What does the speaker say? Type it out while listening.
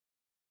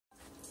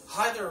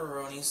Hi there,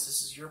 Roronis.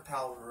 This is your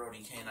pal,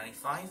 Roroni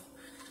K95.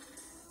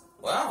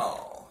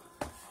 Well,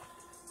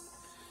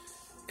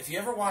 if you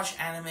ever watch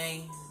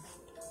anime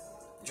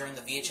during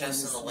the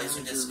VHS and the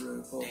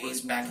LaserDisc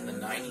days back in the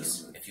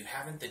 90s, if you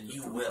haven't, then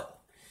you will.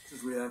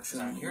 Because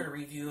I'm here to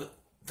review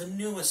the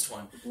newest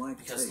one,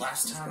 because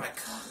last time I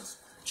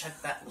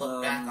checked that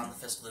look back on the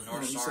Fist of the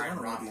North Star and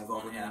Ramen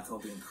one half.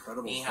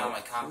 Anyhow,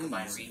 my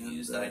concubine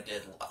reviews that I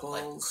did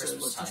like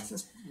Christmas time.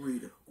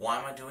 Why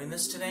am I doing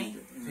this today?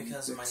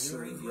 Because of my new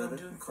review I'm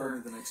doing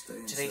for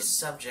today's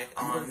subject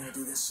on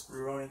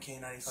Roroni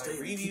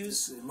K95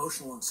 reviews.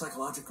 Emotional and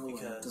psychological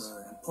and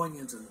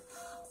poignant, and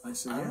I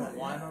said, I don't know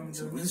why I'm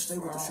doing this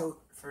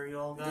for you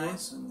all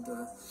guys. And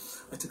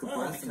I took a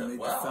breath and made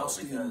the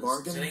Faustian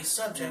bargain. Today's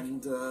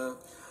subject.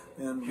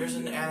 And here's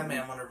an anime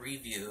I want to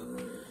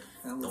review.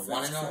 The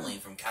one and only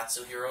from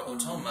Katsuhiro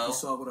Otomo,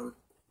 saw what I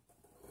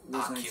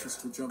was anxious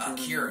to jump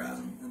Akira.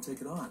 in and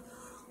take it on.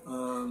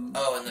 And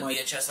the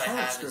VHS I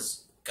have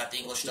is got the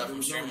English dub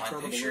from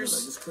Streamline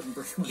Pictures.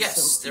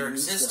 Yes, their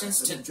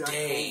existence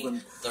today,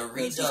 the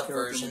redub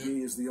version,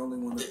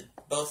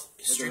 both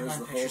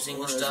Streamline Pictures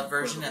English dub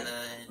version and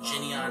the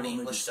Genion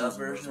English dub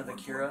version of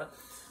Akira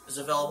is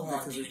available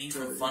on DVD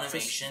from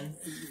Funimation.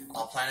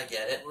 I'll plan to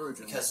get it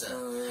because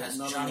it has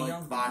Johnny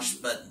Young Bosch,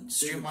 but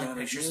Streamline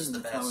Pictures is the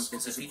best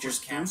because it features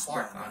Cam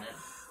Clark on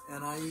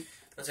it.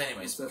 But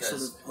anyways,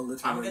 because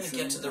I'm going to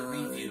get to the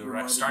review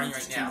starting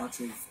right now.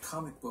 Okay,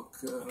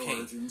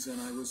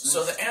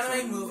 so the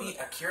anime movie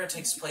Akira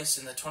takes place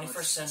in the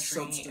 21st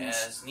century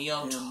as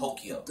Neo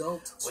Tokyo,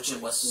 which it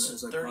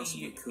was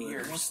 30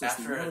 years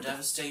after a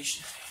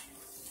devastating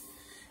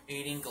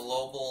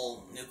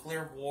global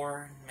nuclear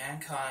war.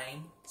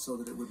 Mankind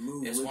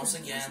is once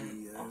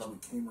again on the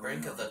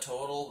brink of the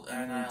total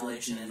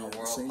annihilation in a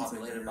world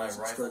populated by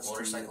rival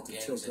motorcycle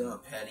gangs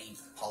and petty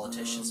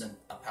politicians and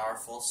a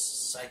powerful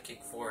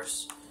psychic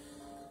force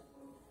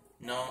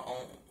known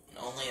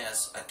only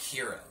as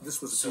Akira.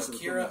 So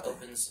Akira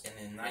opens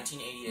in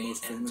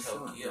 1988 and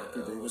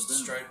Tokyo was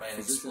destroyed by an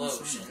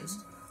explosion,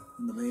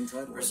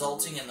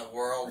 resulting in the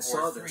World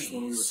War III.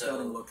 When we were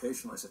scouting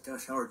location, I said,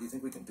 "Gosh, Howard, do you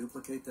think we can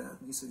duplicate that?"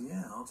 And he said,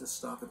 "Yeah, I'll just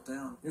stop it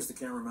down. Here's the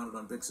camera mounted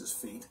on Biggs's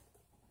feet,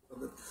 so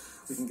that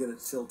we can get it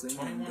tilting."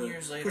 21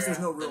 years later, there's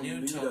no real the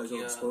new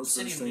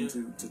city of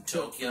New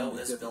Tokyo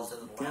is built in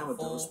the black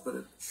hole. But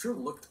it sure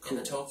looked cool.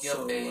 In the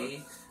Tokyo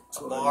Bay,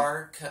 a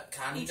bar,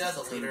 Kaneda,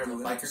 the leader of a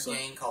biker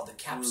gang called the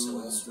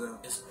Capsules,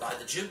 is by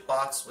the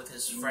jukebox with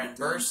his friend,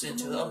 bursts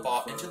into the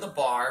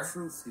bar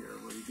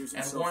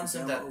and warns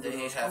him that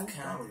they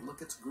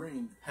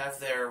have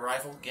their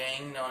rival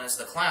gang, known as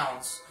the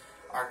Clowns,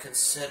 are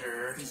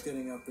considered. He's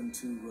getting up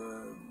into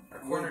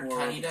cornered.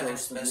 Kaneda and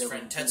his best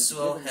friend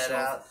Tetsuo head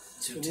out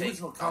to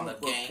take on the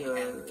gang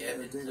and get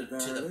into the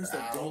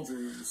battle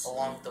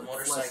along the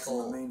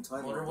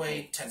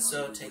motorway.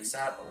 Tetsuo takes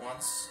out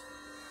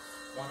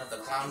one of the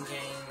clown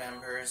gang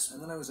members,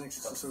 and then I was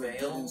anxious to sort of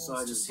get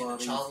inside his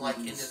body. A childlike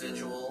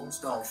individual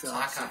called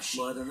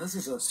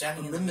Takashi,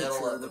 standing in the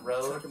middle of the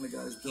road.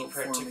 He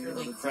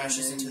particularly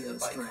crashes into the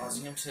bike,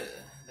 causing him to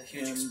the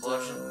huge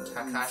explosion.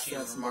 Takashi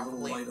is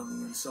remarkably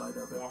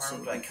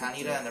warned by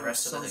Kaneda and the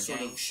rest of the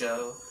gang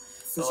show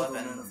up,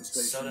 and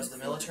so does the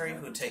military,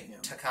 who take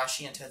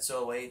Takashi and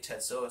Tetsuo away.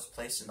 Tetsuo is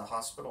placed in the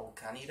hospital.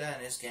 Kaneda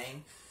and his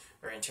gang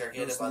are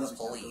interrogated by the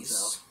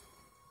police.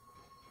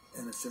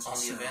 And it's just on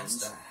the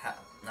events that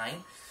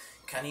night,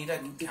 Kaneda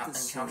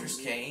encounters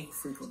Kei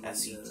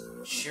as he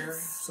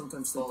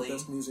sometimes the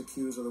best music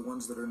cues are the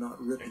ones that are not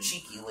written.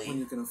 Cheekily when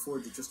you can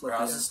afford to just let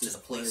browses the to the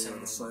police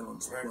and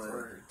silence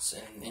records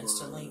and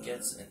instantly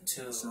gets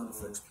into sound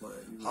effects play.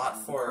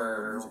 Hot for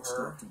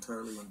her.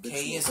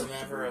 Kei is a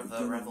member of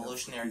the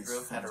revolutionary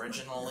group had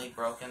originally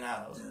broken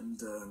out.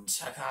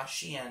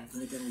 Takashi, and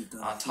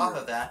on top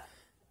of that,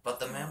 but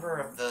the member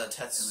of the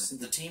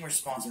team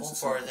responsible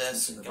for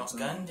this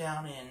gunned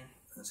down in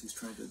as he's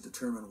trying to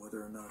determine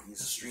whether or not he's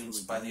the streets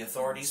by the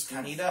authorities.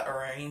 Kaneda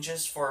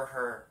arranges for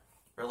her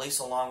release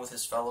along with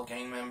his fellow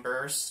gang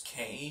members.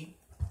 Kei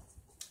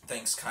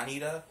thanks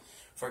Kaneda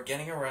for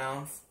getting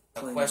around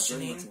a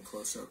questioning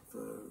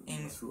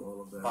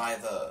by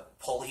the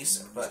police,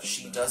 but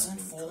she doesn't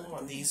fool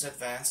these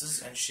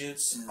advances and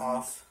shoots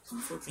off.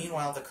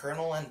 Meanwhile, the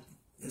colonel and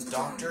his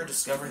doctor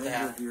discover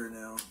that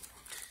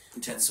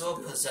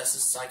Tetsuo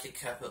possesses psychic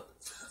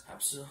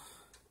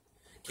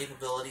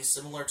capabilities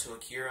similar to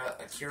Akira.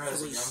 Akira,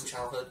 as a young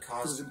childhood,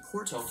 caused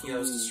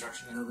Tokyo's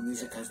destruction and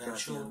the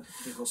eventual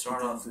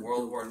start of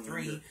World War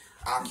III.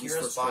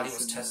 Akira's body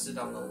was tested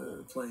on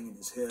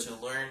to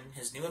learn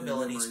his new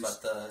abilities,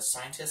 but the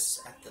scientists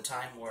at the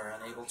time were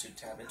unable to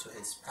tap into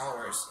his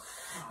powers,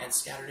 and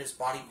scattered his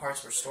body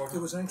parts were stored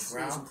on the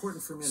ground.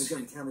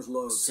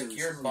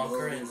 Secured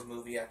bunker in the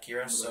movie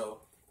Akira,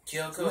 so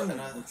Kyoko,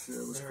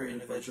 another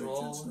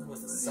individual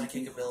with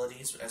psychic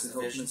abilities, as the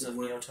visions of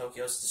Neo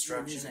Tokyo's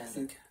destruction,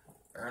 and the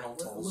Colonel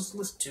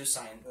tells two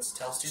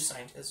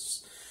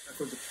scientists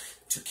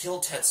to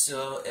kill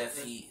Tetsuo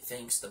if he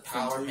thinks the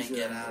power may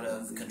get out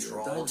of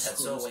control.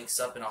 Tetsuo wakes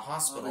up in a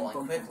hospital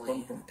and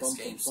quickly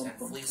escapes and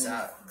flees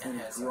out and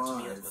heads out to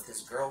meet up with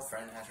his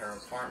girlfriend at her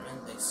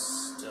apartment. They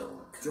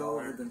still call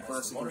her as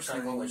the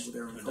motorcycle, which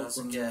who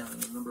doesn't get.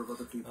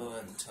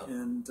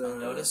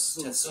 Notice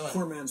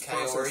Tetsuo and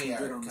Kaori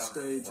are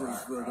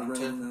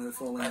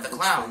at the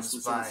clowns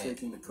by.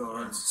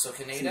 So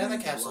Kaneda and the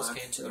capsules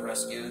came to the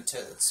rescue.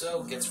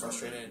 Tetsuo gets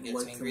frustrated and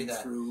gets angry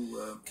that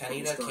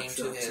Kaneda came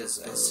to his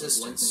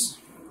assistance.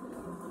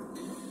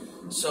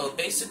 So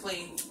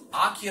basically,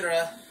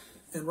 Akira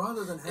and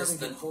rather than having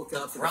the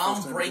out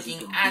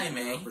groundbreaking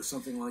anime, or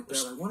something like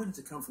that, I wanted it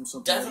to come from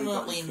something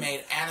definitely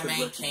made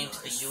anime came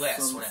to the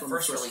U.S. when it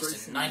first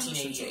released in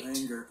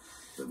 1988,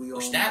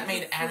 which that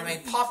made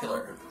anime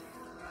popular,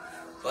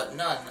 but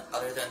none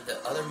other than the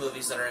other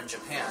movies that are in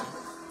Japan,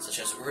 such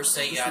as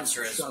Urusei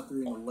Yatsura's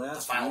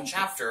The Final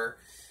Chapter,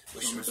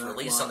 which was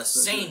released on the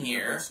same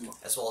year,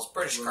 as well as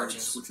British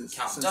cartoons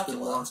Count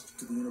Duckula.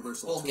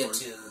 We'll get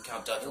to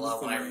Count Duckula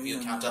when I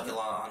review Count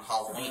Duckula on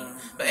Halloween.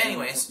 But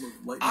anyways,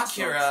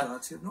 Akira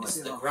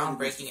is the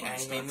groundbreaking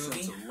anime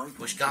movie,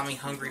 which got me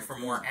hungry for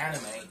more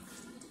anime,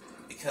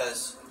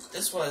 because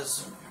this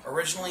was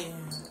originally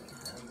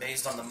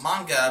based on the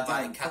manga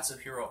by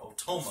Katsuhiro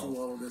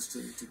Otomo, because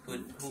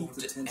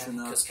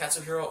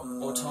Katsuhiro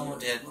Otomo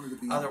did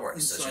other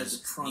works such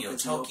as Neo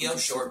Tokyo,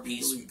 Short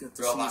Piece,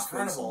 Robot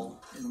Carnival,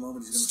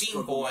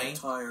 Steam Boy,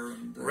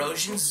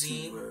 Rojin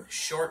Z,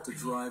 Short,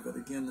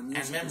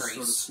 and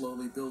Memories,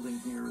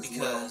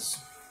 because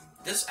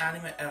this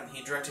anime,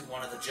 he directed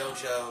one of the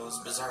JoJo's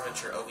Bizarre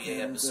Adventure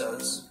OVA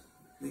episodes.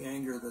 The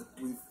anger that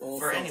we've all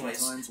felt at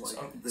times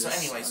like this.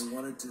 I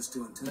wanted just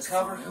to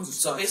intensify. The cover.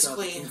 So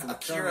basically,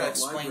 Akira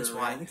explains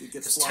why,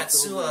 because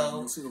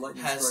Tetsuo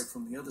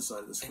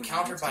has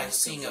encountered by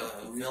seeing a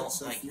villain,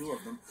 like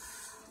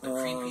a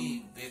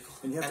creepy vehicle.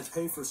 And you have to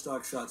pay for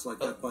stock shots like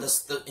that. But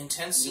the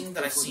intense scene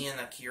that I see in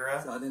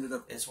Akira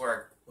is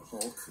where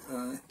Hulk,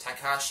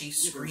 Takashi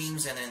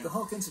screams and then the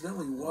Hulk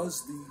incidentally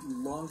was the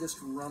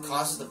longest running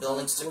causes the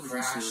buildings to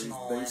crash and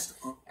all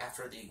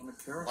after the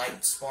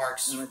light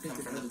sparks come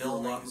from the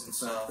buildings and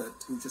stuff. That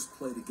we just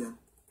played again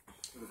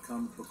the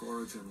comic book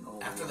origin.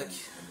 After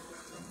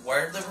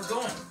where they were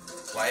going?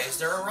 Why is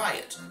there a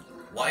riot?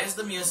 Why is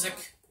the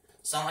music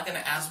sound like an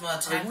asthma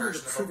attack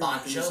version of a Bon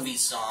Jovi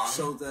song?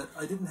 So that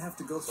I didn't have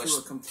to go through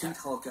a complete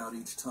Hulk out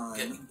each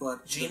time.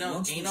 But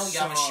Eno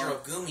Yamashiro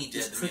Gumi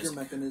did the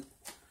music.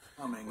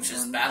 Which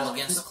is Battle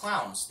Against the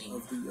Clowns theme.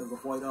 Of the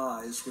white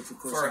eyes, which of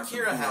course for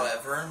Akira,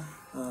 however,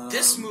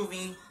 this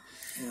movie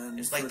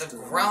is like the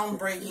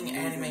groundbreaking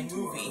anime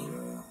movie.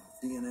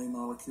 DNA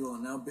molecule,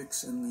 and now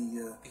Bix in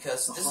the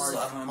because this is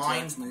a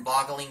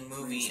mind-boggling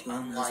movie,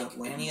 unlike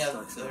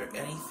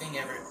anything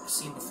ever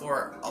seen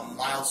before. A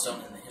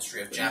milestone in the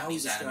history of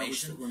Japanese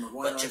animation,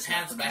 but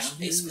Japan's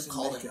basically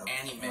called an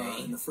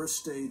anime. In the first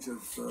stage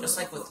of just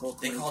like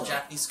they call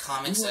Japanese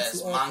comics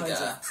as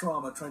manga.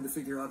 Trauma trying to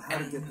figure out how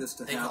to get this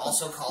to happen. They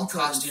also call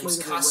costumes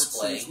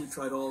cosplay. We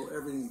tried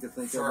everything you could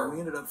think of. And we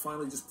ended up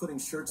finally just putting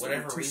shirts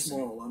that were too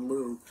small on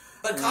Lou.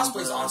 But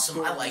cosplay's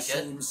awesome. I like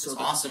it. It's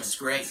awesome. It's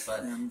great.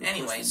 But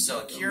anyway, so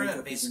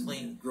Akira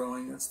basically,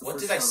 what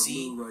did I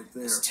see?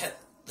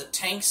 The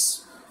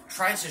tanks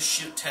tried to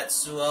shoot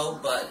Tetsuo,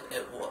 but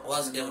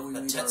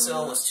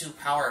Tetsuo was too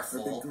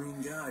powerful.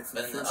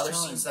 But in the other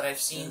scenes that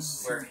I've seen,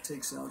 where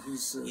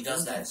he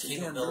does that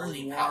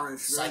capability,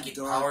 psychic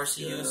powers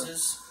he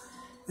uses.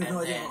 You have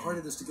no idea how hard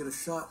it is to get a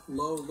shot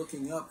low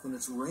looking up when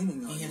it's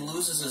raining on you. He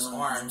loses his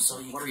arm, so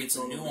he creates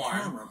a new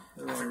arm.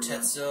 After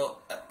Tetsuo,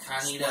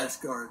 Kaneda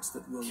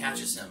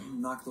catches him.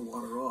 Knock the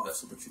water off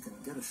so that you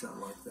can get a shot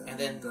like that. And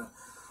then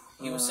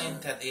he was saying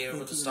that they were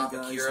able to stop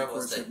Akira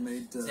was that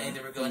saying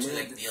they were going to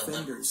like the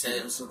Olympics. Said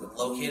it was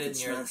located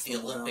near the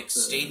Olympic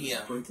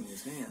Stadium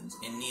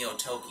in Neo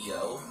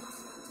Tokyo.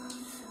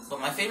 But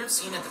my favorite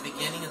scene at the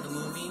beginning of the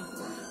movie,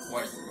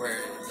 where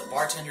the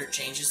bartender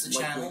changes the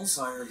channels,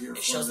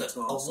 it shows that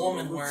a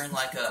woman wearing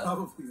like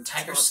a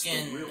tiger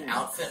skin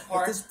outfit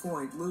part,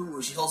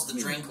 she holds the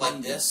drink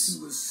like this.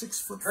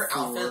 Her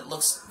outfit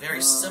looks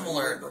very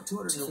similar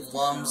to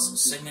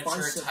Lum's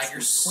signature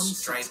tiger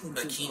stripe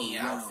bikini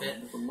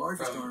outfit from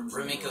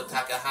Rumiko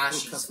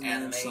Takahashi's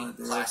anime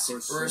classic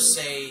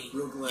Urusei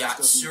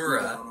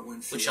Yatsura,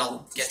 which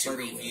I'll get to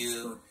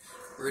review.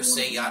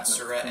 Urusei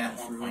Yatsura at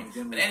one point.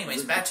 But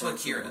anyways, back to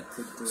Akira.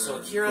 So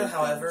Akira,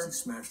 however,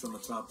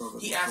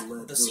 he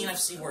asked, the scene I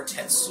see where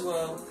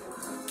Tetsuo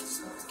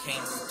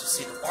came to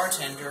see the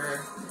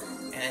bartender,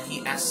 and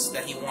he asked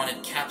that he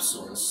wanted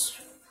capsules.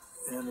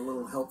 And a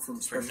little help from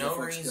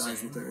special effects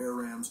guys with their air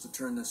rams to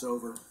turn this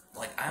over.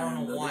 Like, I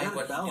don't know why,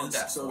 but he do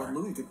that so that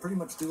Louis could pretty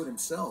much do it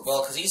himself.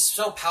 Well, because he's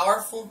so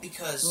powerful,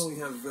 because... Well, we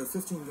have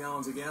 15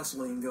 gallons of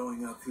gasoline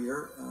going up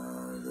here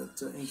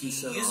that Inky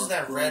set uses off.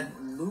 that red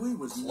Louis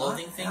was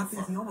clothing thing,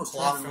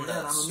 cloth from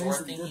the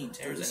sword thing he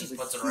tears and he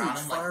puts it around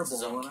him like it's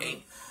his own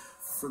cape.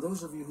 for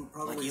those of you who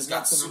probably like he's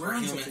have got not been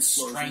around superhuman such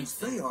explosions,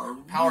 strength they are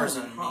powers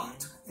really on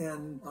hot.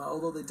 And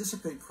although they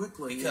dissipate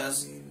quickly,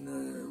 because I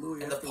mean, Louis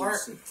the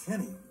afterwards said,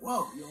 Kenny,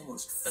 whoa, you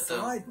almost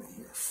fried me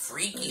here.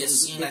 Freakiest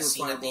scene I've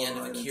seen at the end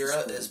of Akira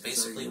is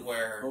basically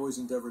where... always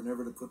endeavored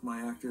never to put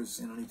my actors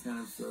in any kind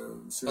of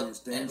serious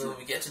danger. And when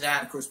we get to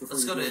that, of course,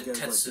 let's go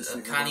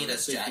to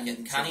Kaneda's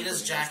jacket.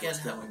 Kaneda's jacket,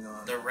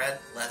 the red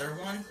leather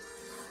one,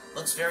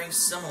 looks very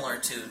similar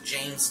to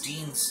James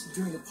Dean's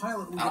During the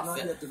pilot, we outfit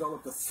did not yet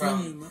develop a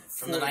from theme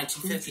the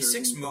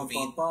 1956 movie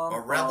A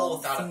Rebel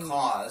Without a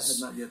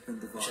Cause,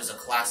 which is a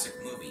classic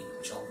movie,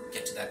 which I'll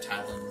get to that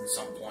title at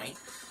some point.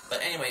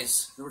 But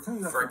anyways,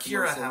 for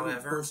Akira,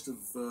 however,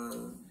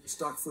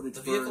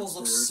 the vehicles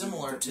look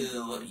similar to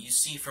what you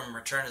see from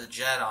Return of the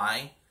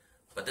Jedi,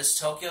 but this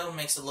Tokyo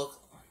makes it look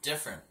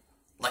different.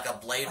 Like a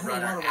Blade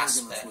Runner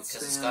aspect, because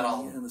it's got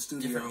all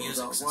different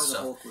musics and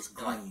stuff,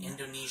 and like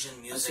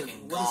Indonesian music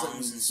and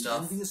gongs and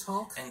stuff,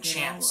 and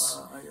chants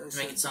to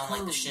make it sound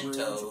like the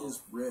Shinto.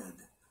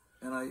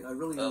 And I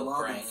really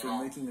love it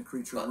for making the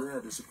creature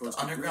red as opposed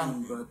to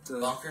underground green, but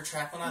bunker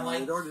track one I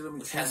like,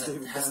 which has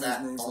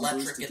that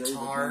electric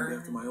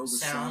guitar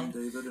sound,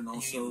 David, and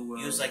also you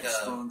use like a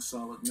strong,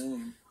 solid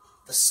name.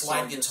 The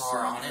slide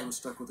guitar on it,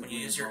 when you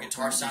use your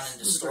guitar sound and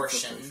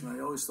distortion, I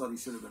always thought he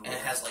should have been and it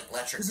has like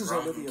electric this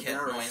drum Olivia kit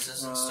Barrett,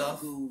 noises and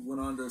stuff, who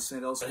went on to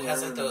St. but it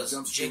has like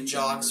those jig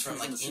jogs from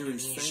like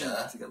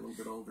Indonesia, she got a little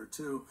bit older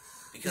too.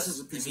 Because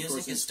the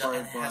music is done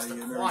and it has the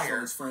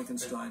choir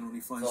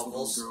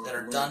vocals that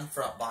are done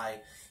by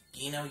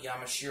Gino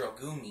Yamashiro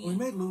Gumi. We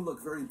made Lou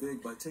look very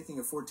big by taking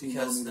a 14mm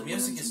because the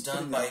music is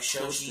done by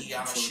Shoji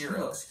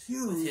Yamashiro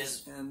with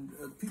his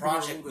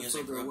project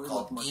music group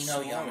called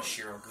Gino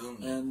Yamashiro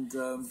Gumi. And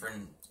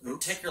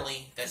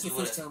particularly that you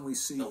would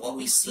what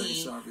we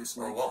see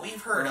obviously, or what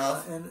we've heard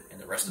of in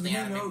the rest of the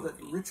anime movie.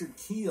 That Richard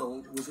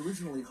Kiel was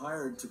originally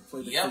hired to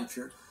play the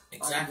creature.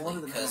 Exactly, I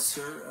wanted an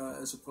actor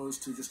as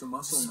opposed to just a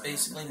muscle man.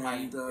 This is basically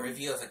my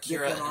review of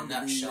Akira in a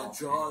nutshell.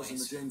 Jaws in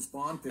the James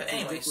Bond picture. But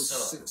anyways,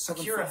 so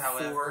Akira,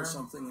 however,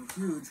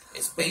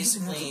 is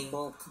basically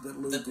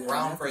the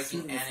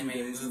groundbreaking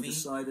anime movie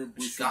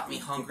which got me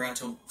hungry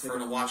to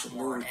watch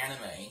more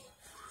anime,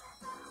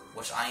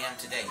 which I am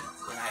today.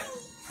 And I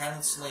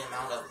constantly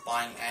amount of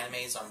buying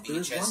animes on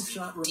VHS,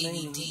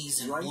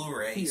 DVDs, and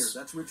Blu-rays.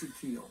 That's Richard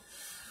Kiel.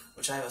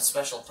 Which I have a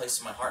special place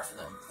in my heart for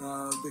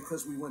them.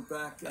 Because we went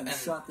back and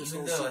shot this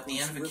even whole though at the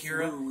end of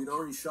Akira, we'd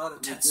already shot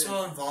it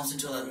Tetsuo evolves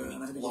into a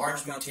large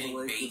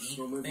mutating baby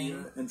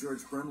thing,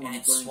 and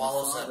it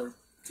swallows up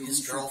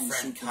his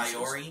girlfriend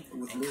Kaori,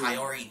 and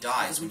Kaori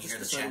dies when you hear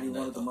the chanting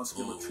of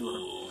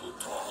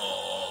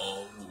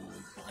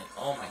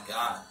oh my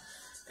god.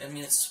 I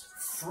mean, it's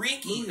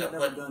freaky,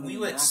 but we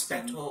would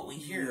expect what we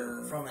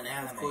hear from an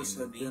anime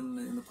movie.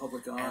 In the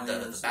public eye and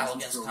the battle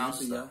against clowns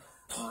and stuff.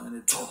 And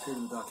it appeared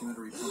in the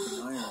documentary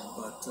Pumping Iron,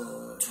 but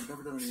I've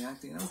never done any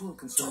acting. I was a little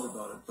concerned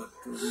about it, but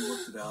we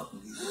worked it out,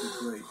 and he did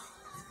great.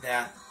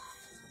 Yeah.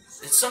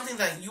 It's something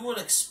that you would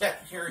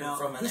expect hearing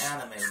from an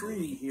anime tree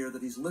movie. Here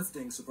that he's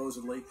lifting,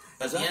 supposedly,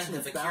 but at the end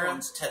of Akira,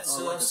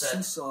 Tetsuo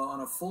said, on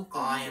a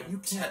fulcrum I am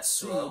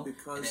Tetsuo,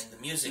 and then the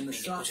music,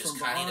 which is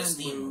Kaneda's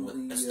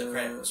theme, as the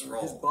credits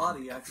roll. His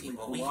body actually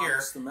what we hear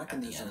at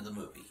the end of the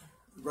movie.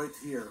 Right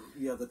here,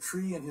 yeah, the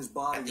tree and his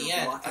body. At the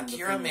end,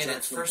 Akira made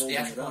its first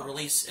theatrical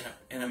release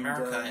in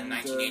America in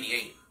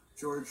 1988.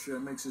 George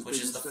makes his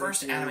which is the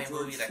first anime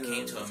movie that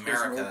came to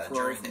America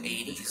during the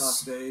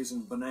 80s. Days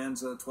and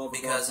Bonanza, 12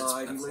 because it's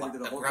a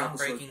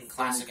groundbreaking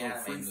classic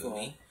anime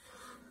movie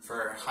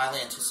for highly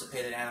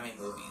anticipated anime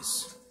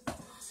movies.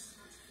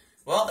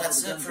 Well,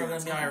 that's it for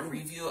my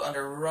review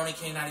under Rurouni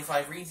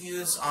K95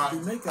 Reviews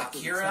on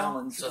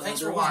Akira. So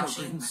thanks for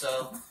watching.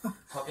 So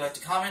hope you like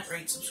to comment,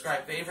 rate,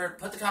 subscribe, favorite.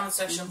 Put the comment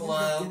section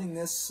below.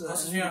 Post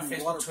this video on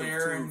Facebook,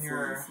 Twitter, and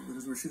your...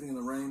 Because we're shooting in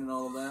the rain and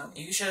all of that.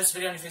 You can share this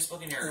video on your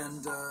Facebook and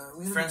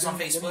your friends on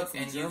Facebook,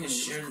 and you can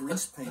share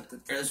this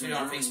video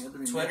on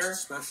Facebook, Twitter,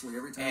 especially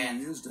every time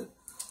we used it.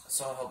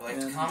 So I hope you like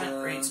to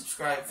comment, rate,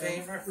 subscribe,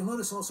 favorite, you'll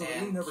notice also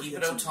that we never keep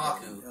hit it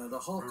otaku. The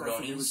Hulk, I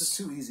think it was just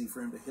too easy for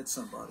him to hit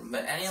somebody.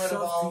 But anyway, it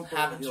all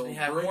happened to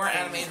have more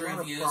animated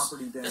reviews.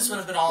 This would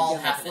have been all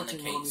happened in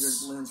the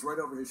case. Lens right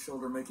over his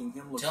shoulder, making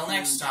him look till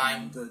next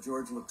time,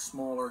 George looks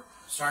smaller.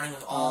 Starting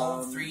with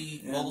all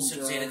 3 Mobile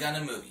Suit Zeta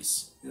Gundam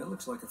movies. Yeah, it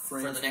looks like a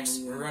frame for the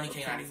next Rurouni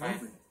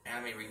K95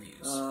 anime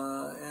reviews.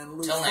 And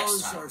Lou till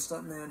next time. Our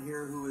stuntman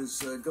here, who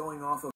is going off of